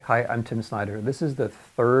Hi, I'm Tim Snyder. This is the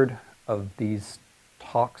third of these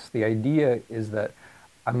talks. The idea is that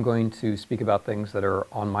I'm going to speak about things that are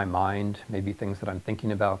on my mind, maybe things that I'm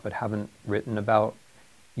thinking about but haven't written about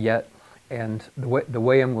yet. And the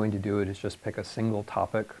way I'm going to do it is just pick a single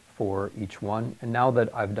topic for each one. And now that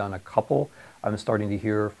I've done a couple, I'm starting to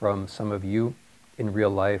hear from some of you in real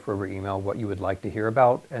life or over email what you would like to hear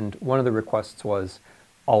about. And one of the requests was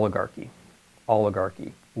oligarchy.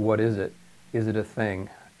 Oligarchy. What is it? Is it a thing?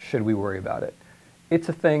 Should we worry about it? It's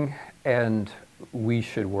a thing, and we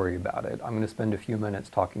should worry about it. I'm going to spend a few minutes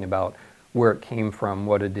talking about where it came from,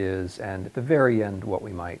 what it is, and at the very end, what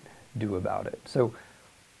we might do about it. So,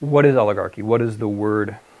 what is oligarchy? What does the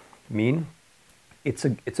word mean? It's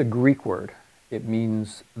a Greek word. It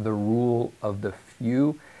means the rule of the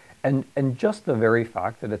few. And just the very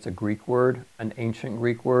fact that it's a Greek word, an ancient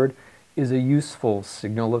Greek word, is a useful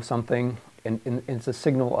signal of something. And it's a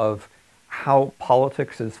signal of how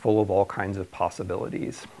politics is full of all kinds of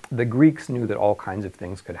possibilities. The Greeks knew that all kinds of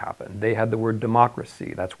things could happen. They had the word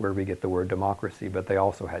democracy. That's where we get the word democracy. But they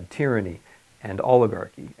also had tyranny and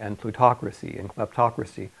oligarchy and plutocracy and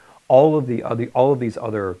kleptocracy. All of these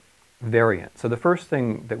other variants. So the first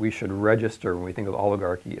thing that we should register when we think of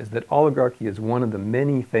oligarchy is that oligarchy is one of the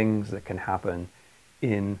many things that can happen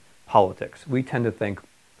in politics. We tend to think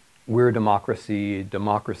we're democracy,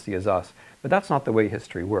 democracy is us. But that's not the way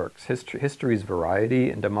history works. History's variety,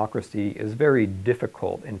 and democracy is very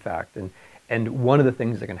difficult, in fact. And one of the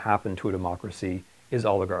things that can happen to a democracy is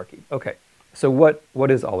oligarchy. Okay, so what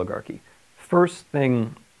is oligarchy? First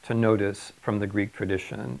thing to notice from the Greek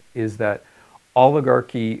tradition is that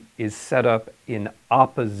oligarchy is set up in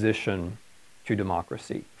opposition to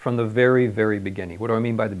democracy from the very, very beginning. What do I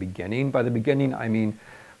mean by the beginning? By the beginning, I mean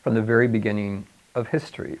from the very beginning of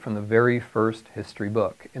history, from the very first history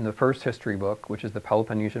book. In the first history book, which is the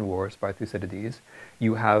Peloponnesian Wars by Thucydides,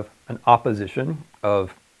 you have an opposition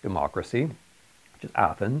of democracy, which is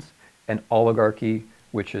Athens, and oligarchy,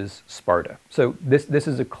 which is Sparta. So this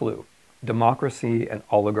is a clue. Democracy and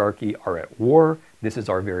oligarchy are at war. This is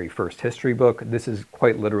our very first history book. This is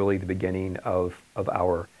quite literally the beginning of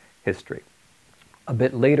our history. A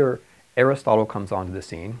bit later, Aristotle comes onto the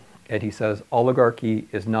scene, and he says oligarchy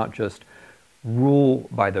is not just rule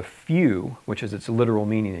by the few, which is its literal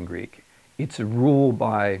meaning in Greek. It's rule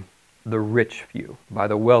by the rich few, by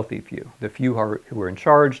the wealthy few. The few who are in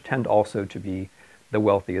charge tend also to be the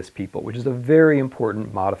wealthiest people, which is a very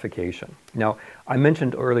important modification. Now, I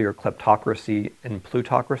mentioned earlier kleptocracy and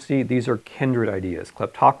plutocracy. These are kindred ideas.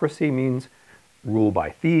 Kleptocracy means rule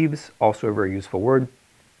by thieves, also a very useful word.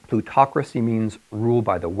 Plutocracy means rule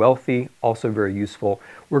by the wealthy, also very useful.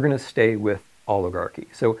 We're going to stay with oligarchy.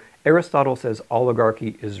 So Aristotle says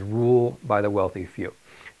oligarchy is rule by the wealthy few.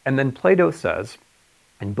 And then Plato says,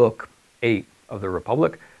 in book 8 of the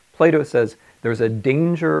Republic, Plato says there's a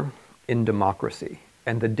danger in democracy.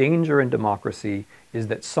 And the danger in democracy is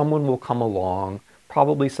that someone will come along,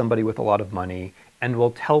 probably somebody with a lot of money, and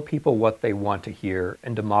will tell people what they want to hear,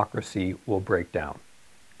 and democracy will break down.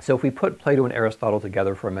 So if we put Plato and Aristotle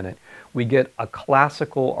together for a minute, we get a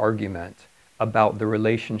classical argument about the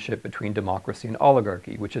relationship between democracy and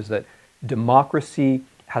oligarchy, which is that democracy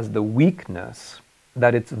has the weakness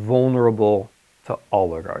that it's vulnerable to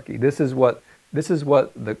oligarchy. This is what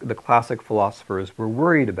the classic philosophers were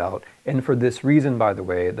worried about, and for this reason, by the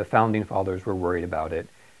way, the founding fathers were worried about it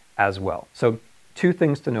as well. So two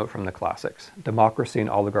things to note from the classics: democracy and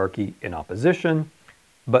oligarchy in opposition,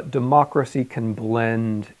 but democracy can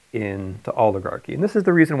blend into oligarchy. And this is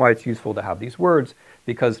the reason why it's useful to have these words,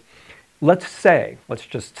 because let's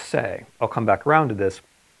just say, I'll come back around to this,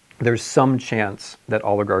 there's some chance that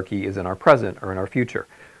oligarchy is in our present or in our future.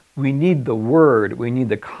 We need the word, we need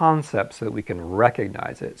the concept so that we can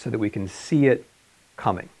recognize it, so that we can see it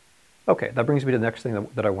coming. Okay, that brings me to the next thing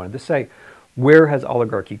that I wanted to say. Where has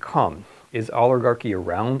oligarchy come? Is oligarchy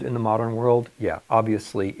around in the modern world? Yeah,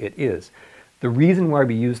 obviously it is. The reason why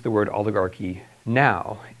we use the word oligarchy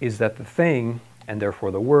now is that the thing, and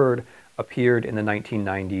therefore the word, appeared in the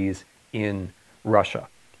 1990s in Russia.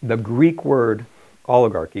 The Greek word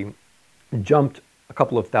oligarchy jumped a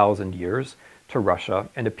couple of thousand years to Russia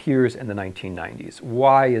and appears in the 1990s.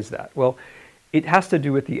 Why is that? Well, it has to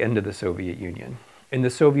do with the end of the Soviet Union. In the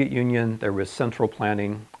Soviet Union, there was central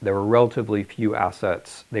planning, there were relatively few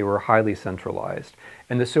assets, they were highly centralized.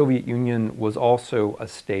 And the Soviet Union was also a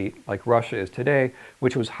state, like Russia is today,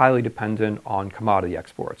 which was highly dependent on commodity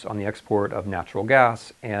exports, on the export of natural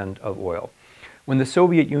gas and of oil. When the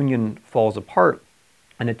Soviet Union falls apart,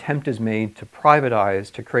 an attempt is made to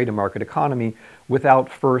privatize, to create a market economy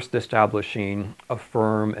without first establishing a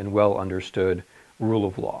firm and well understood rule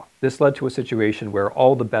of law. This led to a situation where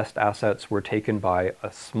all the best assets were taken by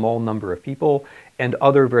a small number of people, and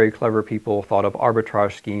other very clever people thought of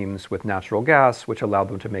arbitrage schemes with natural gas, which allowed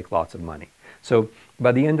them to make lots of money. So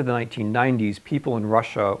by the end of the 1990s, people in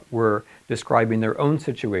Russia were describing their own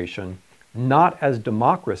situation not as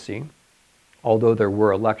democracy, although there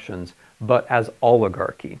were elections, but as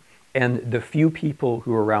oligarchy. And the few people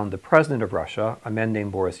who were around the president of Russia, a man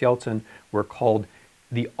named Boris Yeltsin, were called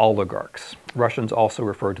the oligarchs. Russians also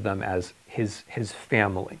refer to them as his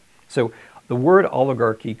family. So the word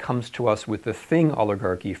oligarchy comes to us with the thing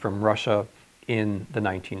oligarchy from Russia in the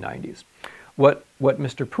 1990s. What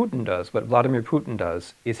Mr. Putin does, what Vladimir Putin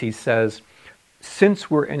does, is he says, since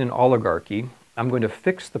we're in an oligarchy, I'm going to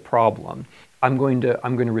fix the problem. I'm going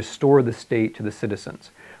to restore the state to the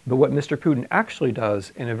citizens. But what Mr. Putin actually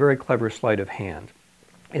does, in a very clever sleight of hand,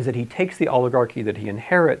 is that he takes the oligarchy that he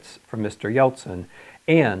inherits from Mr. Yeltsin,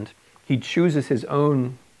 and he chooses his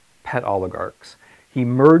own pet oligarchs. He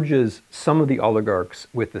merges some of the oligarchs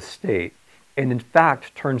with the state, and in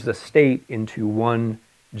fact turns the state into one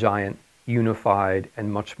giant, unified,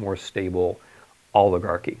 and much more stable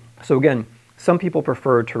oligarchy. So again, some people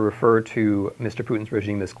prefer to refer to Mr. Putin's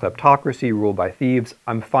regime as kleptocracy, ruled by thieves.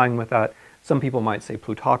 I'm fine with that. Some people might say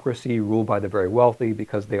plutocracy, ruled by the very wealthy,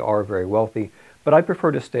 because they are very wealthy. But I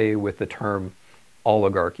prefer to stay with the term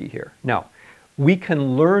oligarchy here. Now, we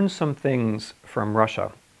can learn some things from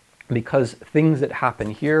Russia, because things that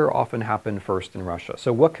happen here often happen first in Russia.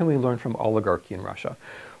 So what can we learn from oligarchy in Russia?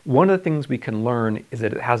 One of the things we can learn is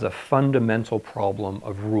that it has a fundamental problem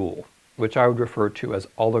of rule, which I would refer to as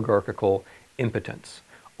oligarchical impotence.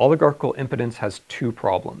 Oligarchical impotence has two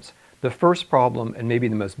problems. The first problem, and maybe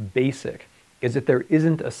the most basic, is that there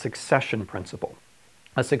isn't a succession principle.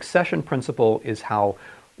 A succession principle is how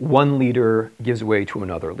one leader gives way to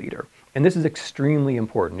another leader. And this is extremely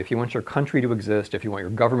important. If you want your country to exist, if you want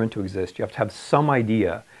your government to exist, you have to have some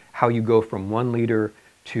idea how you go from one leader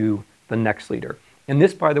to the next leader. And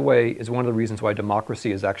this, by the way, is one of the reasons why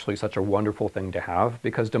democracy is actually such a wonderful thing to have,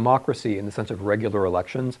 because democracy, in the sense of regular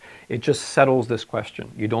elections, it just settles this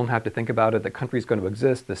question. You don't have to think about it. The country is going to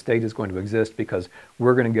exist. The state is going to exist because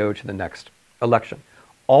we're going to go to the next election.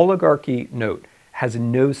 Oligarchy, note, has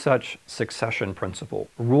no such succession principle.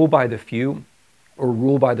 Rule by the few or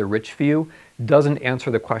rule by the rich few doesn't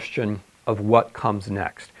answer the question of what comes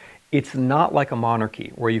next. It's not like a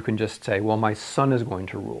monarchy where you can just say, well, my son is going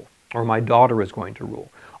to rule, or my daughter is going to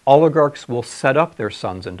rule. Oligarchs will set up their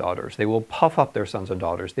sons and daughters. They will puff up their sons and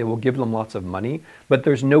daughters. They will give them lots of money, but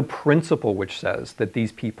there's no principle which says that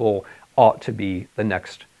these people ought to be the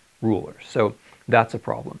next rulers. So that's a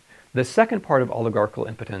problem. The second part of oligarchical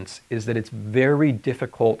impotence is that it's very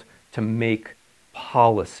difficult to make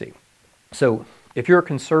policy. So if you're a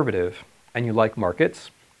conservative and you like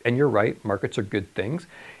markets, and you're right, markets are good things.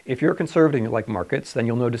 If you're a conservative and you like markets, then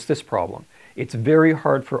you'll notice this problem. It's very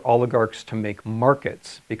hard for oligarchs to make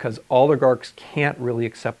markets because oligarchs can't really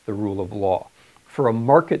accept the rule of law. For a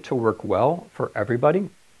market to work well for everybody,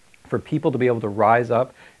 for people to be able to rise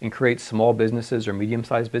up and create small businesses or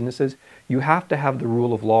medium-sized businesses, you have to have the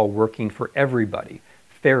rule of law working for everybody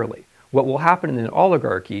fairly. What will happen in an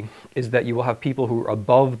oligarchy is that you will have people who are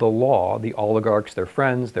above the law, the oligarchs, their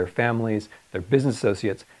friends, their families, their business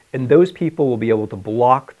associates, and those people will be able to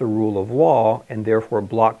block the rule of law and therefore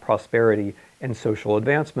block prosperity and social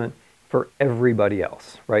advancement for everybody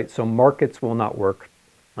else, right? So markets will not work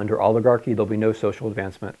under oligarchy. There'll be no social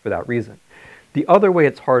advancement for that reason. The other way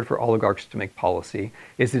it's hard for oligarchs to make policy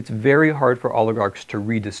is it's very hard for oligarchs to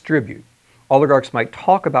redistribute. Oligarchs might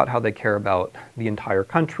talk about how they care about the entire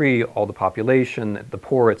country, all the population, the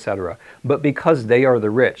poor, etc. But because they are the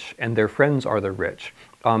rich and their friends are the rich,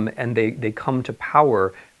 and they come to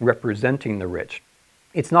power representing the rich,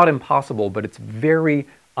 it's not impossible, but it's very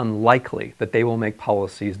unlikely that they will make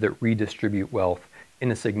policies that redistribute wealth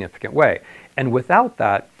in a significant way. And without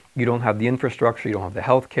that, you don't have the infrastructure, you don't have the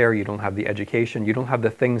healthcare, you don't have the education, you don't have the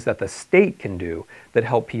things that the state can do that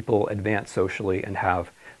help people advance socially and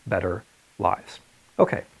have better lives.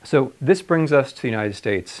 Okay, so this brings us to the United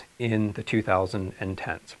States in the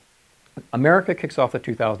 2010s. America kicks off the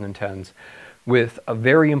 2010s with a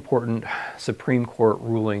very important Supreme Court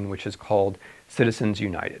ruling which is called Citizens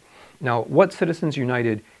United. Now, what Citizens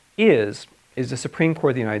United is the Supreme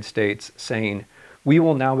Court of the United States saying, we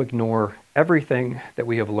will now ignore everything that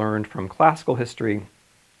we have learned from classical history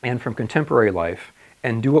and from contemporary life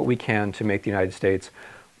and do what we can to make the United States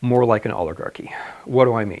more like an oligarchy. What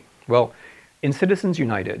do I mean? Well, in Citizens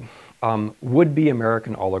United, would-be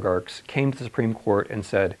American oligarchs came to the Supreme Court and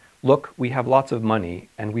said, look, we have lots of money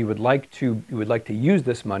and we would like to use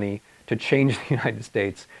this money to change the United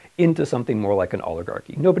States into something more like an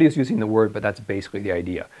oligarchy. Nobody is using the word, but that's basically the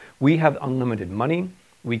idea. We have unlimited money.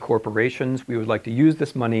 We corporations, we would like to use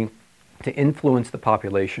this money to influence the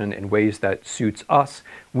population in ways that suits us.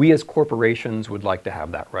 We as corporations would like to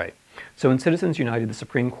have that right. So in Citizens United, the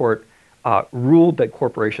Supreme Court ruled that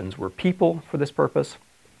corporations were people for this purpose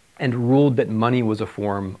and ruled that money was a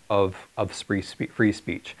form of free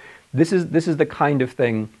speech. This is the kind of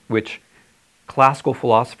thing which classical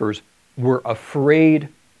philosophers were afraid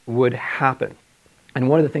would happen. And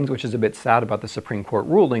one of the things which is a bit sad about the Supreme Court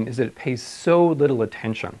ruling is that it pays so little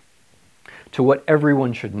attention to what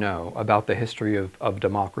everyone should know about the history of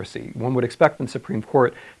democracy. One would expect in the Supreme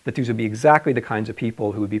Court that these would be exactly the kinds of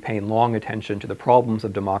people who would be paying long attention to the problems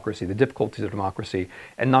of democracy, the difficulties of democracy,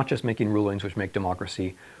 and not just making rulings which make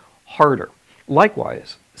democracy harder.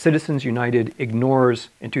 Likewise, Citizens United ignores,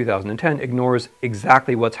 in 2010, ignores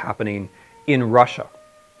exactly what's happening in Russia.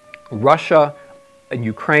 Russia and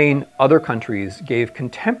Ukraine, other countries gave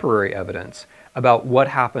contemporary evidence about what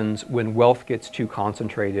happens when wealth gets too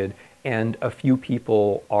concentrated and a few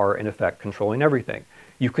people are in effect controlling everything.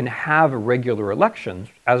 You can have regular elections,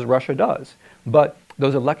 as Russia does, but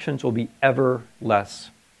those elections will be ever less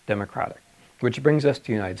democratic. Which brings us to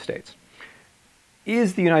the United States.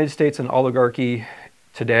 Is the United States an oligarchy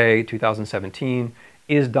today, 2017?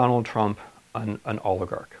 Is Donald Trump an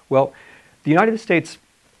oligarch? Well, the United States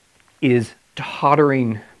is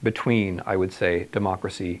tottering between, I would say,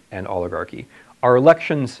 democracy and oligarchy. Our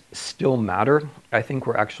elections still matter. I think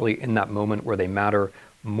we're actually in that moment where they matter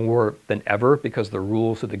more than ever because the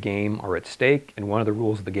rules of the game are at stake. And one of the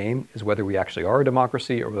rules of the game is whether we actually are a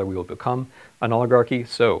democracy or whether we will become an oligarchy.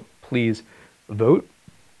 So please vote.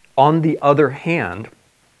 On the other hand,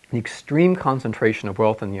 the extreme concentration of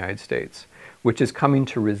wealth in the United States, which is coming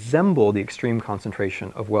to resemble the extreme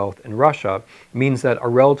concentration of wealth in Russia, means that a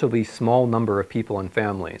relatively small number of people and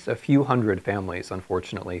families, a few hundred families,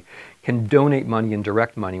 unfortunately, can donate money and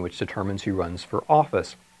direct money, which determines who runs for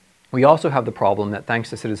office. We also have the problem that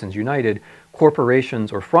thanks to Citizens United,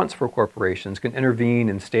 corporations or fronts for corporations can intervene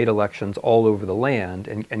in state elections all over the land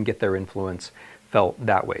and get their influence felt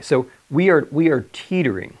that way. So we are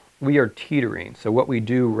teetering. We are teetering. So what we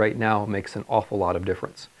do right now makes an awful lot of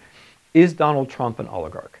difference. Is Donald Trump an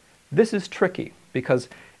oligarch? This is tricky because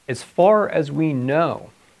as far as we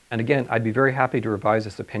know, and again, I'd be very happy to revise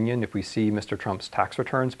this opinion if we see Mr. Trump's tax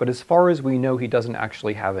returns, but as far as we know, he doesn't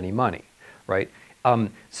actually have any money, right?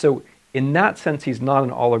 So in that sense, he's not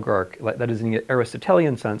an oligarch, that is in the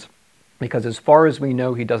Aristotelian sense, because as far as we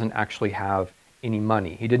know, he doesn't actually have any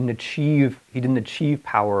money. He didn't achieve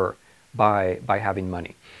power by having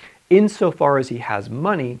money. Insofar as he has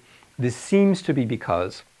money, this seems to be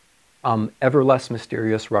because ever less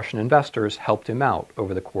mysterious Russian investors helped him out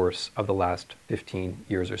over the course of the last 15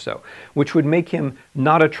 years or so, which would make him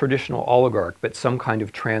not a traditional oligarch, but some kind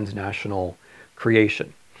of transnational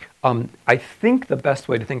creation. I think the best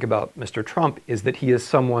way to think about Mr. Trump is that he is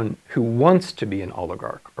someone who wants to be an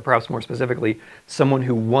oligarch, or perhaps more specifically, someone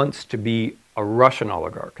who wants to be a Russian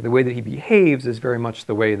oligarch. The way that he behaves is very much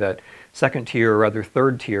the way that second-tier or rather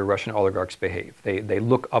third-tier Russian oligarchs behave. They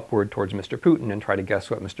look upward towards Mr. Putin and try to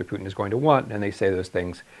guess what Mr. Putin is going to want, and they say those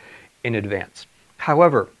things in advance.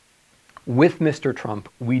 However, with Mr. Trump,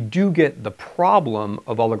 we do get the problem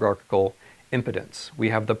of oligarchical impotence. We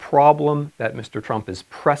have the problem that Mr. Trump is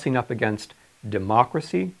pressing up against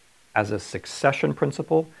democracy as a succession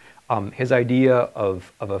principle. His idea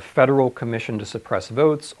of a federal commission to suppress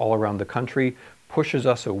votes all around the country pushes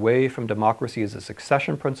us away from democracy as a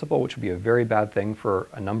succession principle, which would be a very bad thing for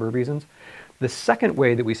a number of reasons. The second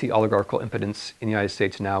way that we see oligarchical impotence in the United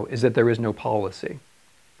States now is that there is no policy.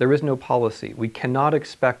 There is no policy. We cannot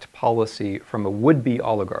expect policy from a would-be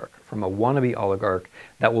oligarch, from a wannabe oligarch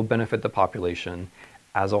that will benefit the population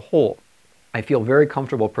as a whole. I feel very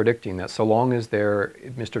comfortable predicting that so long as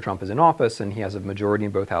Mr. Trump is in office and he has a majority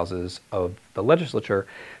in both houses of the legislature,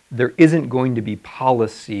 there isn't going to be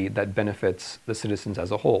policy that benefits the citizens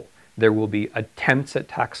as a whole. There will be attempts at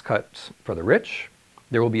tax cuts for the rich.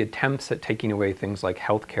 There will be attempts at taking away things like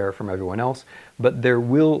health care from everyone else, but there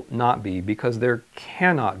will not be, because there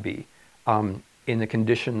cannot be, in the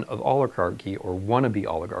condition of oligarchy or wannabe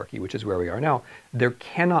oligarchy, which is where we are now, there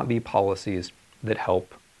cannot be policies that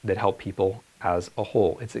help people as a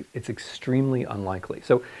whole. It's extremely unlikely.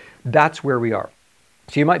 So that's where we are.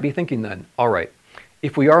 So you might be thinking then, all right,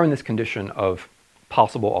 if we are in this condition of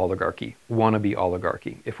possible oligarchy, wannabe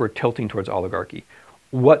oligarchy, if we're tilting towards oligarchy,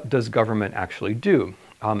 what does government actually do?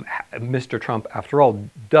 Mr. Trump, after all,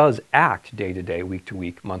 does act day to day, week to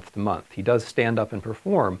week, month to month. He does stand up and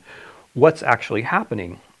perform. What's actually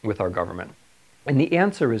happening with our government? And the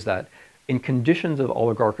answer is that in conditions of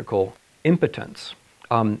oligarchical impotence,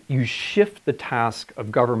 you shift the task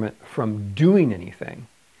of government from doing anything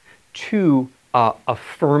to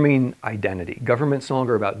affirming identity. Government's no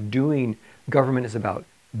longer about doing, government is about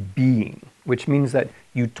being, which means that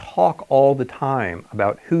you talk all the time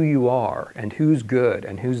about who you are and who's good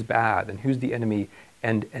and who's bad and who's the enemy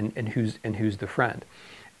and who's the friend.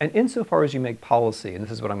 And insofar as you make policy, and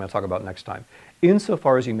this is what I'm going to talk about next time,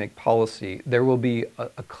 insofar as you make policy, there will be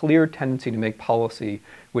a clear tendency to make policy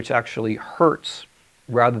which actually hurts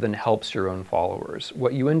rather than helps your own followers.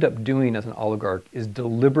 What you end up doing as an oligarch is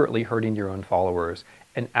deliberately hurting your own followers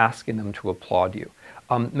and asking them to applaud you.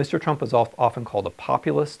 Mr. Trump is often called a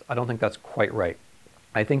populist. I don't think that's quite right.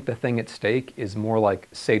 I think the thing at stake is more like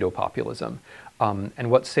sadopopulism.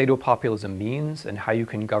 And what sadopopulism means and how you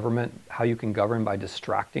can govern by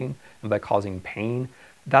distracting and by causing pain,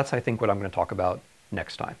 that's, I think, what I'm going to talk about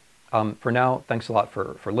next time. For now, thanks a lot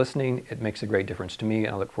for listening. It makes a great difference to me,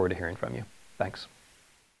 and I look forward to hearing from you. Thanks.